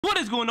What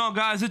is going on,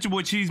 guys? It's your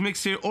boy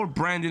CheeseMx here, or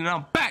Brandon, and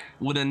I'm back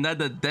with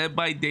another Dead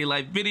by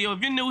Daylight video.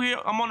 If you're new here,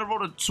 I'm on the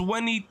road to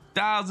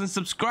 20,000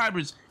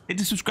 subscribers. Hit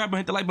the subscribe button,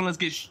 hit the like button. Let's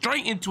get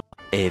straight into it.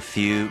 A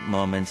few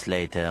moments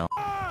later.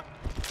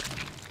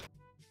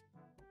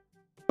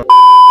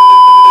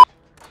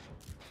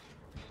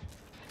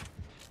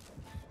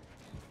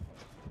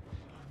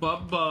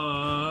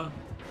 Bubba.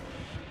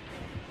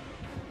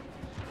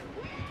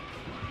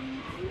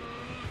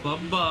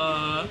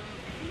 Bubba.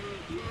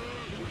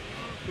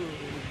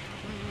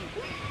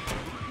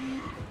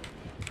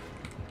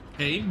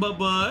 Hey,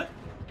 Bubba.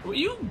 Well,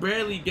 you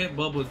barely get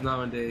bubbles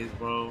nowadays,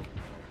 bro.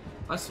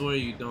 I swear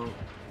you don't.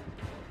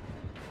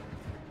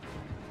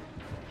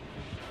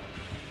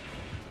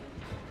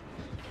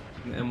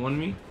 M1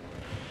 me?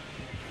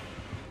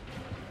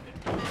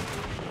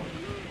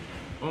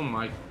 Oh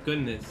my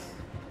goodness.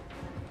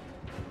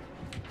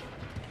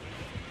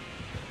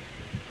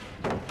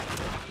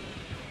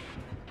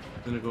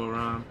 Gonna go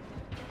around.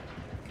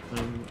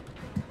 Am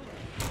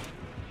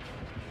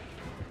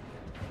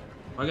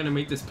I gonna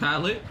make this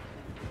pallet?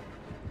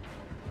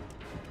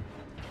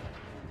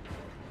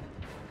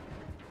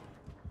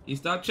 He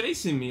stopped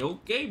chasing me.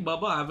 Okay,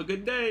 Bubba, have a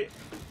good day.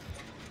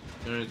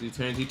 He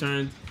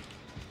turns.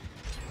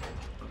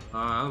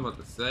 I was about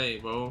to say,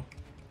 bro.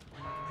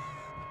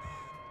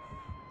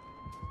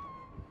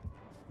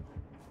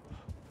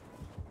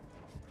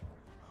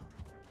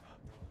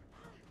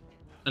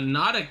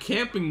 Not a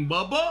camping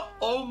Bubba?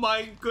 Oh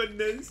my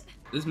goodness.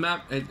 This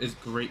map is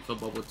great for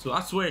Bubba too.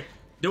 I swear,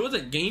 there was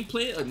a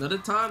gameplay another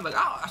time. Like,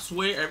 I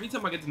swear, every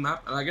time I get the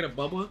map and I get a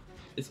Bubba,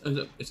 it's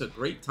a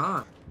great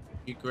time.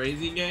 You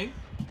crazy, gang?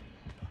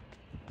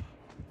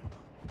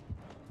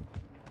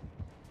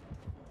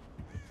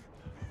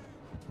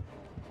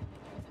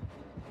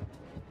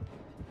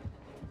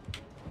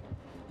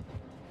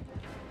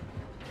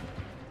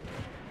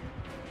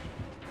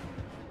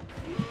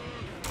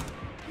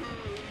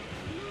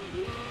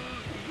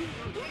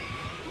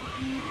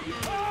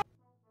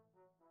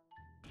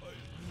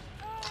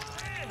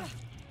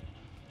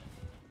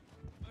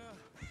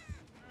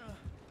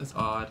 That's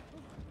odd.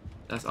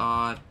 That's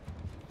odd.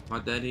 My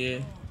dad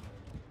here.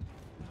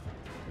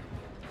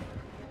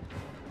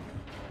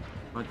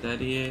 My dad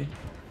here.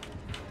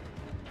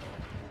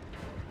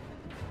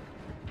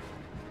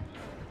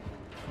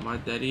 My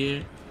dad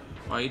here.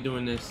 Why are you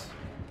doing this?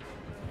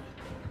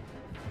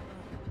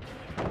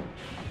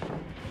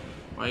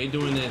 Why are you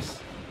doing this?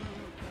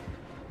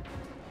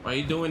 Why are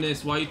you doing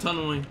this? Why are you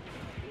tunneling?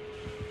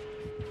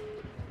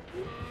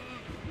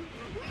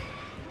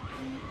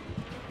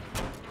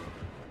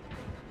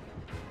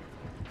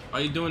 Why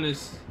are you doing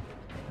this?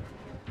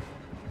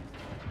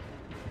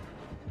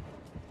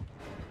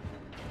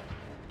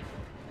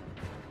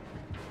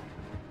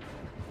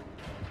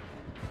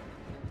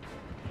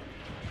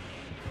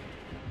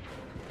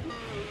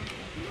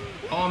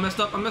 Oh, I messed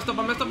up. Why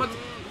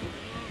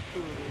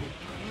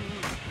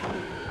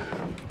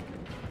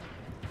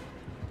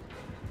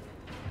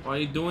are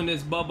you doing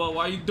this, Bubba?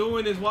 Why are you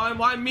doing this?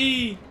 Why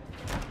me?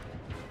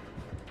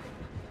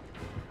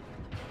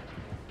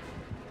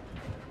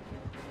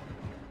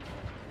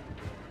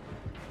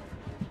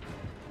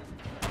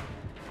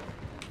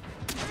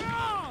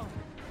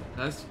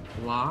 That's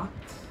blocked.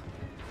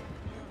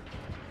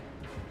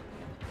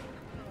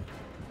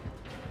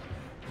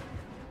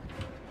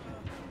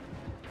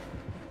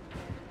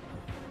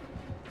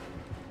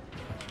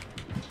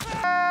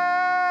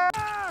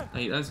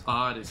 Like, that's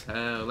odd as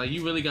hell. Like,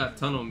 you really got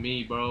tunnel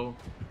me, bro.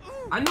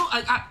 I know.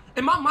 I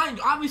in my mind,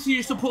 obviously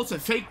you're supposed to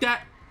fake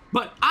that,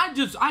 but I'm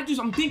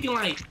thinking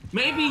like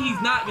maybe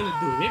he's not gonna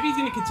do it. Maybe he's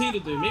gonna continue to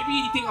do it. Maybe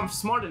he think I'm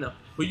smart enough.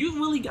 But you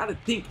really gotta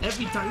think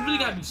every time. You really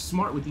gotta be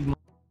smart with these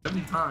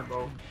every time,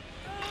 bro.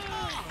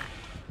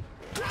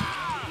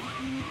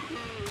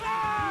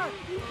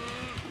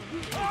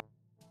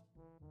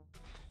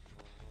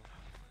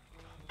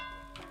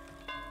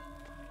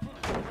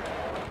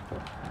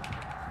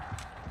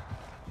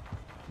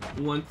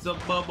 Once a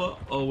Bubba,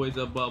 always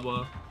a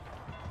Bubba.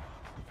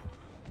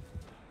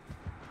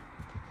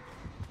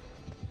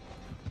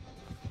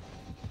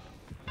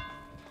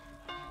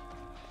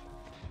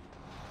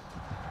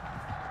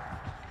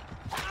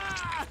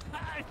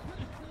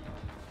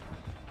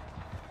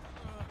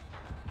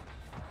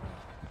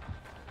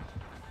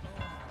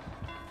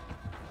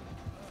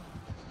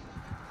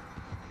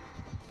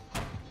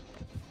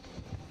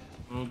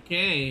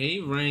 Okay,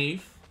 hey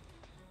Rafe.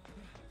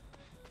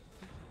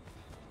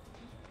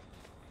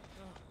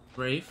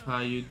 Rafe, how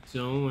you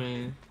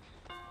doing?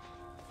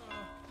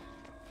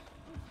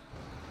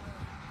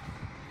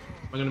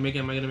 Am I gonna make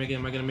it?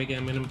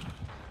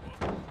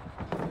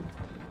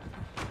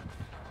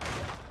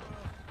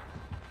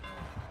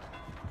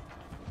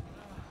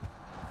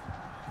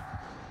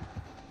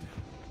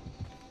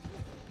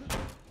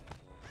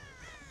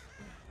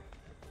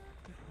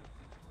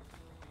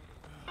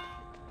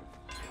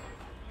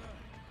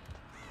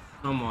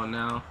 Come on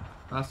now.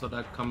 I saw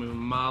that coming a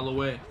mile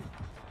away.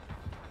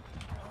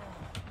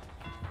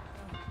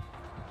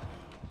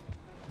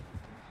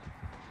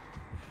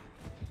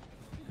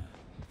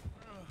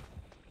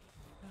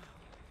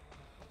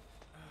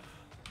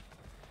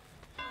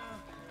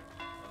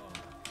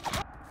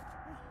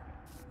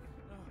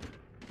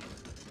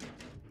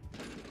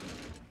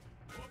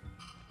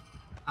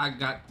 I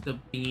got the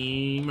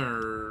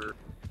beamer.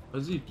 Why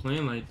is he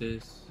playing like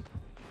this?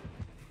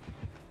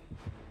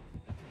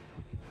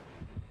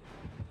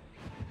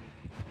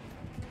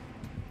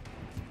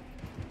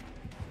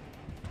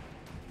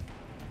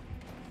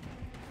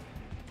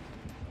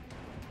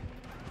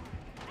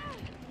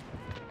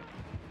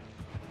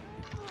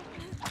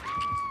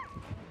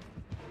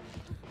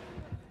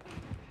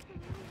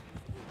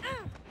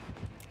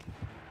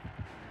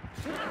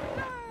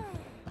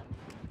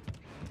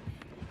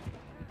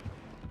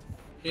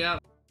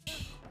 Yep.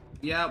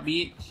 Yeah,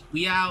 bitch.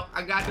 We out.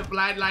 I got the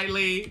flight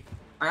lightly.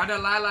 I got the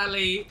light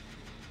lightly.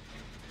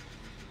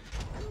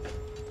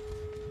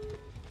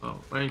 Oh,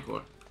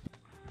 Rancor.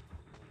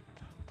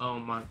 Oh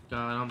my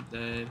god, I'm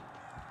dead.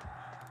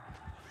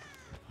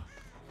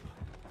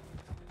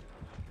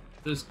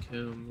 Just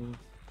kill me.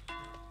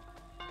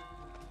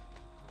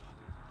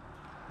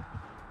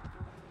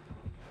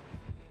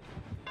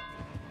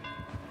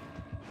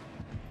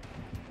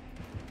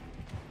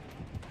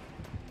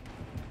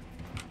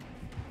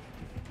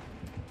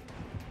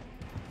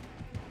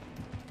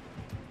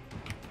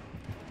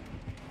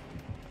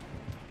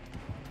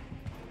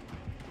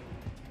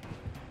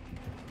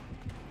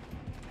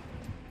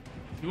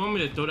 You want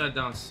me to throw that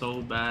down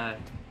so bad.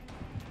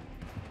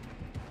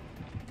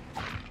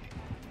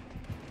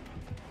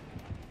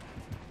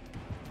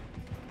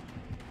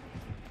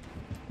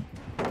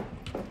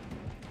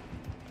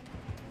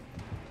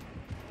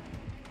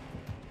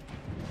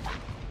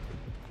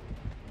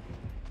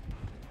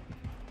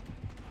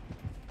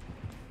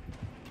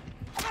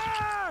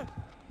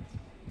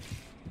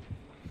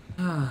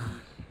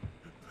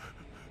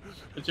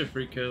 Such a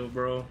free kill,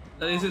 bro.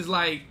 This is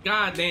like,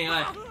 god dang,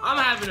 like, I'm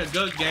having a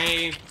good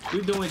game.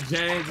 We're doing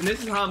gens, and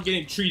this is how I'm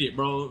getting treated,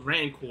 bro.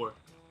 Rancor.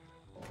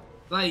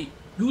 Like,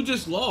 you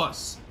just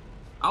lost.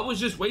 I was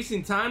just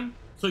wasting time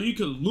so you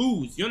could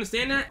lose. You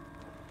understand that?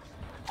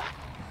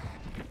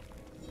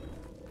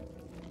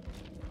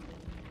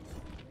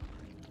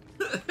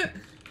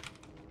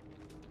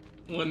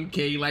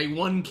 $1K, like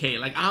 1K.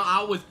 Like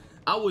I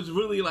was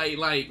really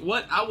like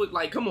what? I was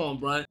like, come on,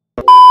 bro.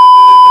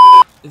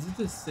 Is it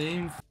the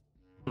same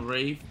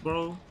Wraith,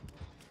 bro?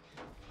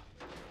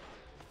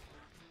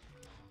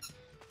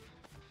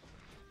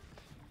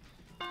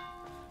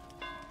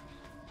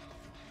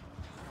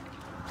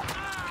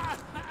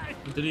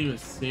 I didn't even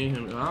see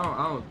him.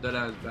 I'll dead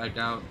ass back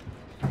out.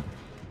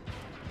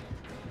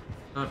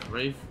 Not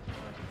Wraith.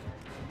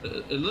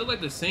 It looked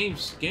like the same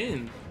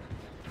skin.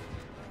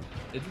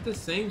 Is it the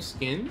same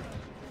skin?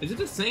 Is it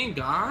the same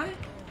guy?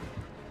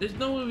 There's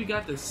no way we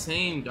got the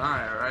same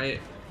guy,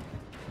 right?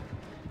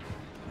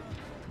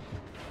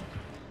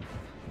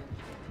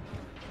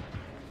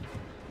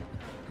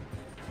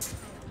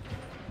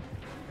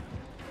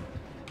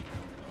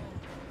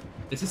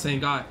 It's the same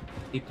guy.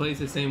 He plays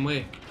the same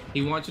way.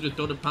 He wants you to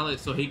throw the pallet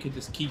so he could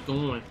just keep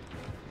going.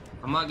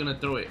 I'm not gonna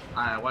throw it.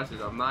 Alright, watch this.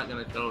 I'm not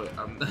gonna throw it.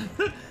 I'm not.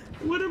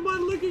 What am I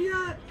looking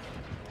at?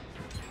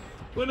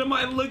 What am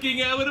I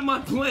looking at? What am I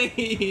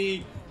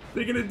playing?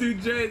 They're gonna do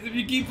gens if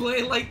you keep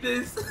playing like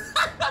this.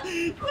 What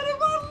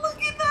am I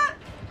looking at?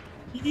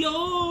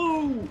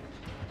 Yo!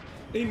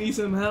 He needs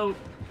some help.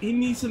 He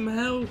needs some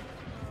help.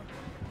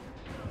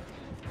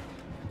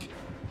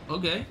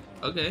 Okay,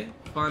 okay,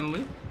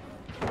 finally.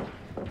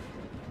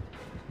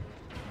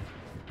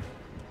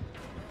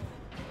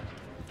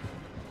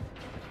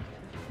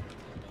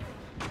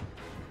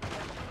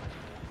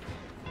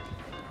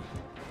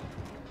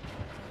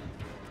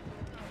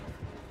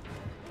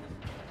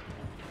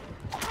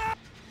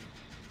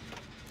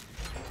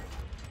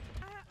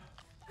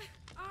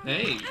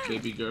 Hey,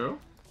 baby girl.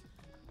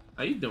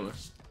 How you doing?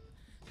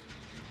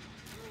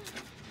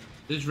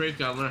 This Wraith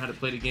gotta learn how to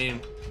play the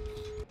game.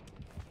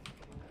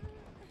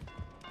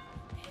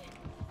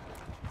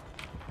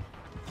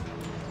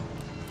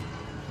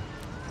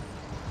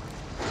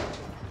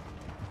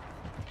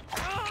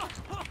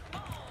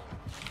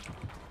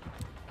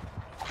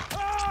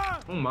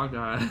 Oh my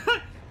god.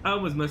 I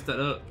almost messed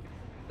that up.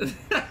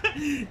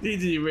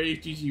 GG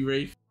Wraith, GG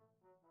Wraith.